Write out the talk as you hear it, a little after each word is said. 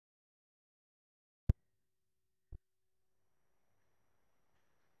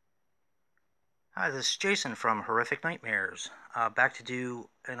Hi, this is Jason from Horrific Nightmares. Back to do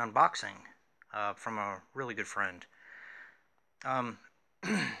an unboxing from a really good friend. Um,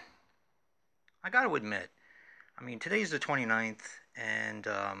 I gotta admit, today's the 29th, and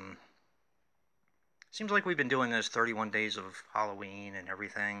seems like we've been doing this 31 days of Halloween and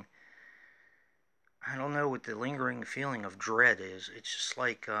everything. I don't know what the lingering feeling of dread is. It's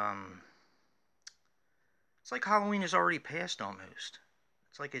like Halloween is already past almost.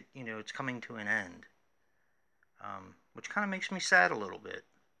 It's like it's coming to an end, which kind of makes me sad a little bit.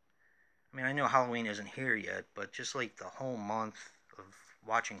 I know Halloween isn't here yet, but just like the whole month of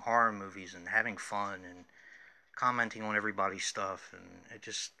watching horror movies and having fun and commenting on everybody's stuff, and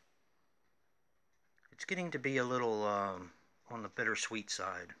it's getting to be a little on the bittersweet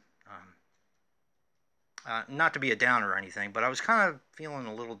side. Um, Not to be a downer or anything, but I was kind of feeling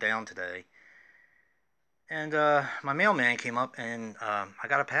a little down today. And my mailman came up and I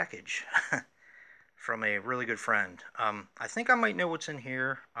got a package from a really good friend. I think I might know what's in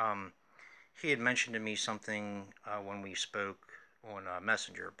here. He had mentioned to me something when we spoke on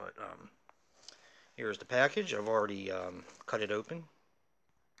Messenger, but here's the package. I've already cut it open.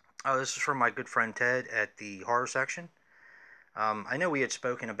 This is from my good friend Ted at the horror section. I know we had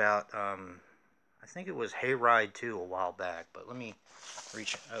spoken about, I think it was Hayride 2 a while back, but let me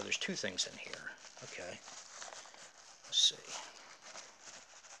reach. Oh, there's two things in here. Okay, let's see.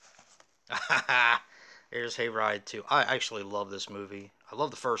 There's Hayride 2. I actually love this movie. I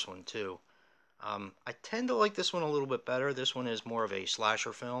love the first one too. I tend to like this one a little bit better. This one is more of a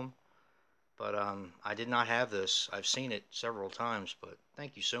slasher film. But I did not have this. I've seen it several times, but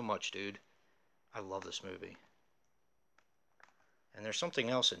thank you so much, dude. I love this movie. And there's something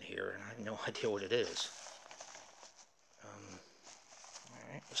else in here, and I have no idea what it is. Um,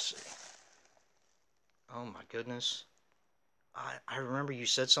 Alright, let's see. Oh my goodness. I remember you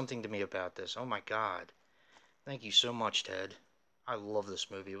said something to me about this. Oh my god. Thank you so much, Ted. I love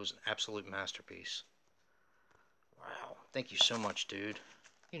this movie. It was an absolute masterpiece. Wow. Thank you so much, dude.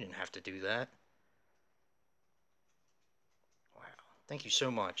 You didn't have to do that. Wow. Thank you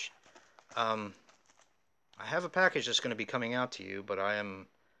so much. Um, I have a package that's going to be coming out to you, but uh,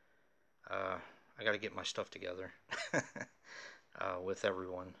 I got to get my stuff together with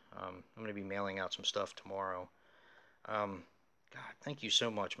everyone. I'm going to be mailing out some stuff tomorrow. Um, God, thank you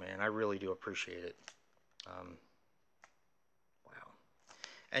so much, man. I really do appreciate it. Um, wow.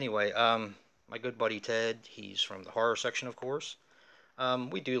 Anyway, my good buddy Ted, he's from the horror section, of course.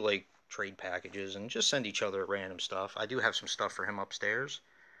 We do like trade packages and just send each other random stuff. I do have some stuff for him upstairs,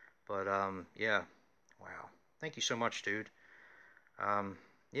 but yeah. Wow. Thank you so much, dude. Um,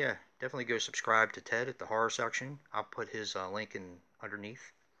 yeah, definitely go subscribe to Ted at the horror section. I'll put his link in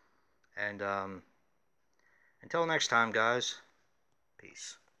underneath. And until next time, guys,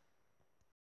 peace.